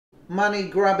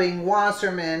Money-grubbing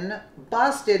Wasserman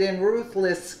busted in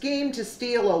ruthless scheme to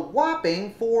steal a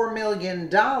whopping $4 million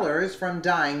from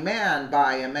dying man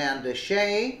by Amanda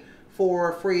Shea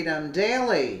for Freedom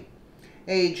Daily.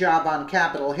 A job on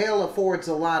Capitol Hill affords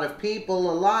a lot of people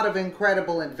a lot of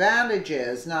incredible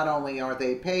advantages. Not only are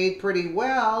they paid pretty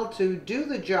well to do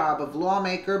the job of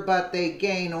lawmaker, but they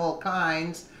gain all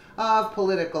kinds of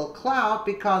political clout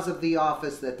because of the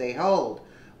office that they hold.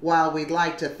 While we'd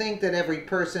like to think that every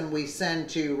person we send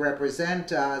to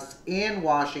represent us in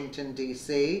Washington,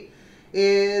 D.C.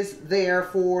 is there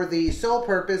for the sole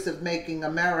purpose of making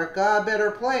America a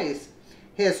better place,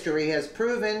 history has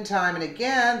proven time and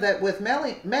again that with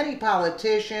many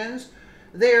politicians,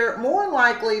 they're more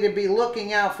likely to be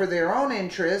looking out for their own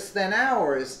interests than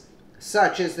ours.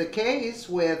 Such is the case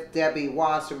with Debbie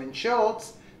Wasserman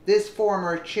Schultz. This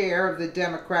former chair of the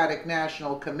Democratic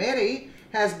National Committee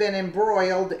has been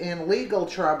embroiled in legal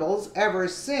troubles ever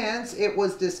since it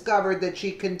was discovered that she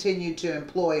continued to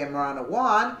employ Imran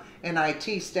Awan, an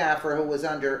IT staffer who was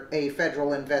under a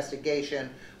federal investigation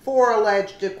for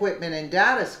alleged equipment and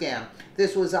data scam.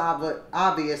 This was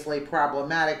obviously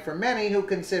problematic for many who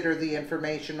consider the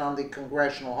information on the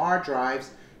congressional hard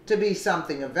drives to be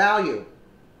something of value.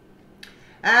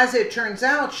 As it turns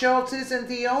out, Schultz isn't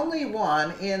the only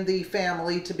one in the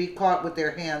family to be caught with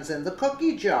their hands in the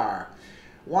cookie jar.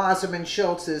 Wasserman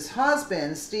Schultz's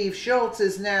husband, Steve Schultz,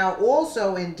 is now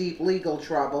also in deep legal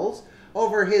troubles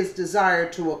over his desire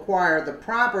to acquire the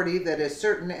property that a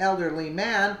certain elderly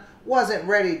man wasn't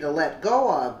ready to let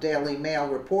go of. Daily Mail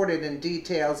reported in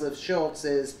details of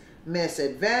Schultz's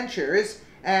misadventures,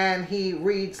 and he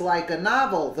reads like a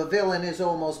novel. The villain is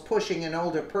almost pushing an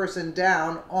older person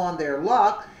down on their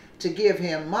luck to give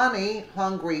the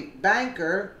money-hungry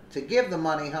banker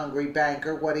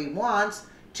what he wants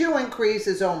to increase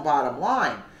his own bottom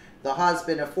line. The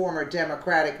husband of former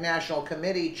Democratic National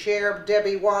Committee Chair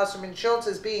Debbie Wasserman Schultz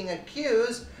is being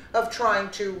accused of trying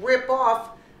to rip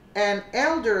off an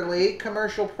elderly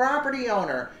commercial property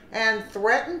owner and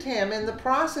threatened him in the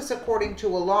process, according to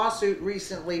a lawsuit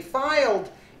recently filed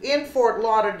in Fort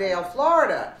Lauderdale,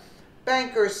 Florida.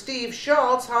 Banker Steve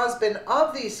Schultz, husband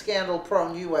of the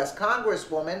scandal-prone U.S.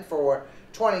 Congresswoman for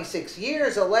 26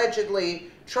 years, allegedly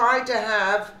tried to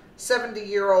have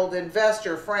 70-year-old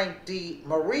investor Frank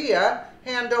DeMaria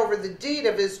hand over the deed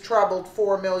of his troubled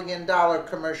 $4 million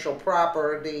commercial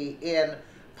property in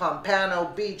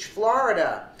Pompano Beach,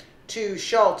 Florida, to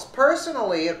Schultz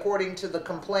personally, according to the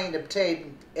complaint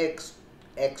obtained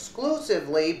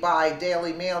exclusively by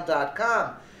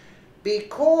DailyMail.com.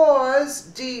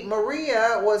 Because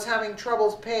DeMaria was having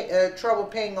trouble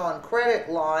paying on credit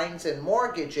lines and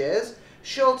mortgages,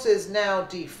 Schultz's now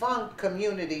defunct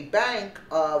Community Bank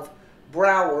of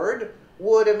Broward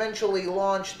would eventually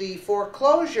launch the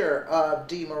foreclosure of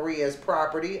DeMaria's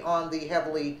property on the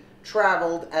heavily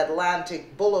traveled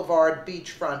Atlantic Boulevard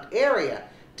beachfront area.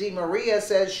 DeMaria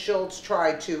says Schultz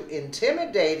tried to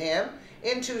intimidate him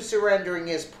into surrendering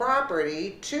his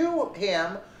property to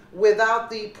him without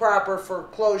the proper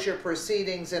foreclosure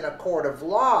proceedings in a court of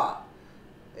law.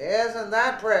 Isn't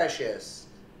that precious?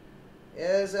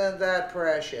 Isn't that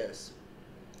precious?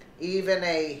 Even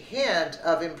a hint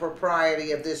of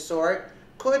impropriety of this sort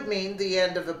could mean the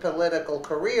end of a political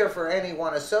career for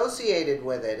anyone associated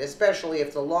with it, especially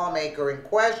if the lawmaker in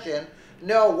question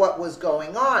know what was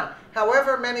going on.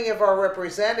 However, many of our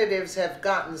representatives have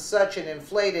gotten such an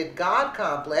inflated God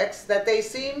complex that they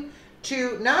seem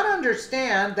to not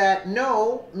understand that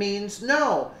no means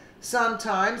no.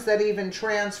 Sometimes that even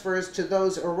transfers to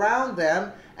those around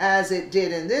them, as it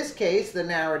did in this case. The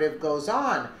narrative goes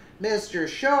on. Mr.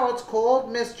 Schultz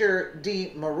called Mr.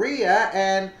 DeMaria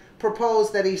and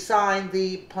proposed that he sign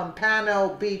the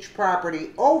Pompano Beach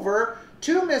property over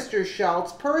to Mr.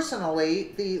 Schultz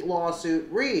personally, the lawsuit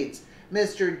reads.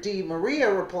 Mr.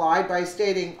 DeMaria replied by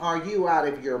stating, "Are you out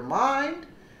of your mind?"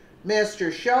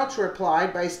 Mr. Schultz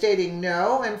replied by stating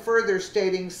no, and further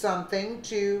stating something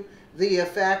to the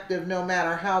effect of, "No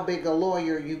matter how big a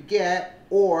lawyer you get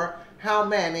or how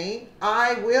many,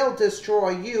 I will destroy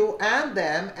you and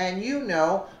them, and you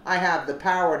know I have the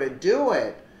power to do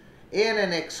it." In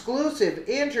an exclusive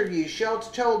interview, Schultz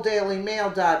told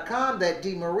DailyMail.com that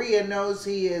DeMaria knows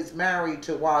he is married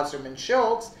to Wasserman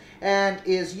Schultz and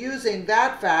is using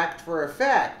that fact for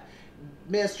effect.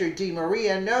 Mr.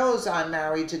 DeMaria knows I'm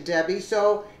married to Debbie,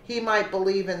 so he might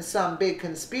believe in some big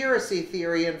conspiracy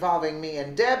theory involving me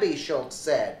and Debbie, Schultz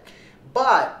said.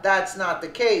 But that's not the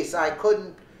case. I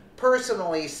couldn't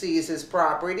personally seize his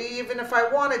property even if I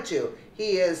wanted to.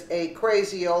 He is a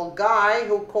crazy old guy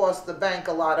who cost the bank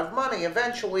a lot of money.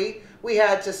 Eventually, we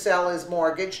had to sell his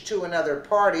mortgage to another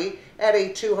party at a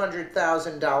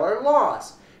 $200,000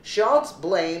 loss. Schultz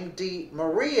blamed Di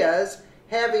Maria's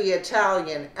heavy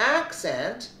Italian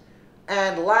accent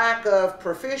and lack of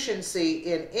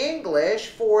proficiency in English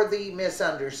for the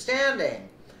misunderstanding.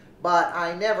 But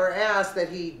I never asked that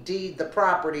he deed the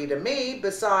property to me.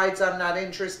 Besides, I'm not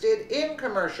interested in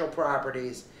commercial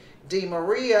properties. Di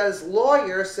Maria's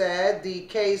lawyer said the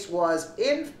case was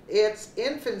in its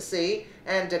infancy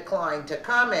and declined to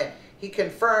comment. He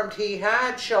confirmed he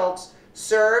had Schultz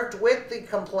served with the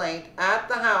complaint at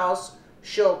the house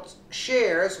Schultz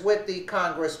shares with the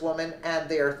congresswoman and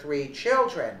their 3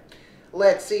 children.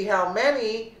 Let's see how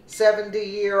many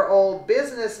 70-year-old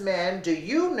businessmen do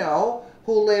you know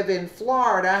who live in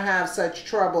Florida have such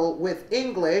trouble with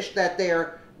English that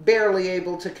they're barely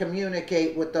able to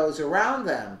communicate with those around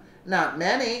them. Not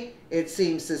many. It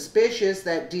seems suspicious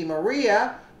that Di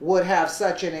Maria would have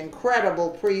such an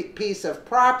incredible piece of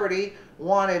property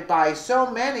wanted by so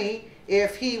many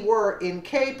if he were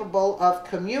incapable of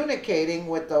communicating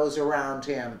with those around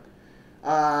him.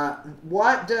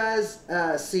 What does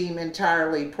seem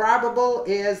entirely probable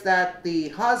is that the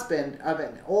husband of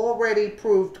an already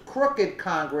proved crooked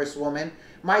congresswoman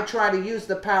might try to use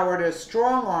the power to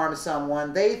strong-arm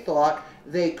someone they thought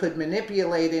they could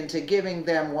manipulate into giving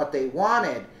them what they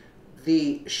wanted.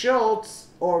 The Schultz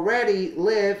already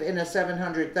live in a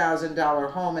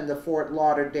 $700,000 home in the Fort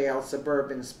Lauderdale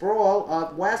suburban sprawl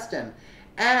of Weston.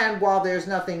 And while there's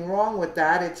nothing wrong with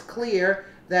that, it's clear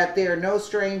that they're no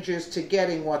strangers to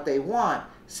getting what they want.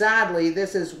 Sadly,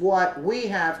 this is what we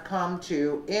have come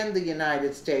to in the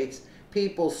United States.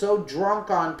 People so drunk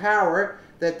on power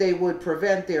that they would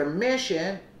pervert their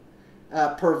mission,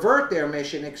 and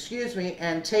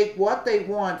take what they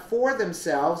want for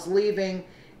themselves, leaving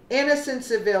innocent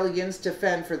civilians to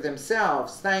fend for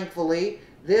themselves. Thankfully,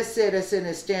 this citizen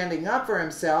is standing up for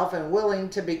himself and willing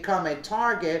to become a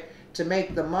target to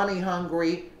make the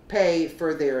money-hungry pay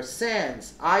for their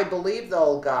sins. I believe the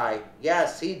old guy.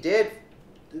 Yes, he did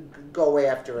go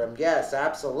after him. Yes,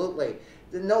 absolutely.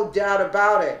 No doubt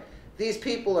about it. These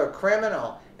people are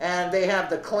criminal. And they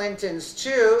have the Clintons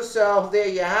too, so there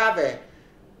you have it.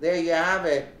 There you have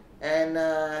it. And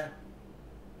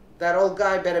that old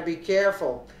guy better be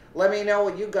careful. Let me know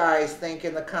what you guys think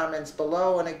in the comments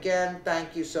below. And again,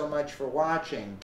 thank you so much for watching.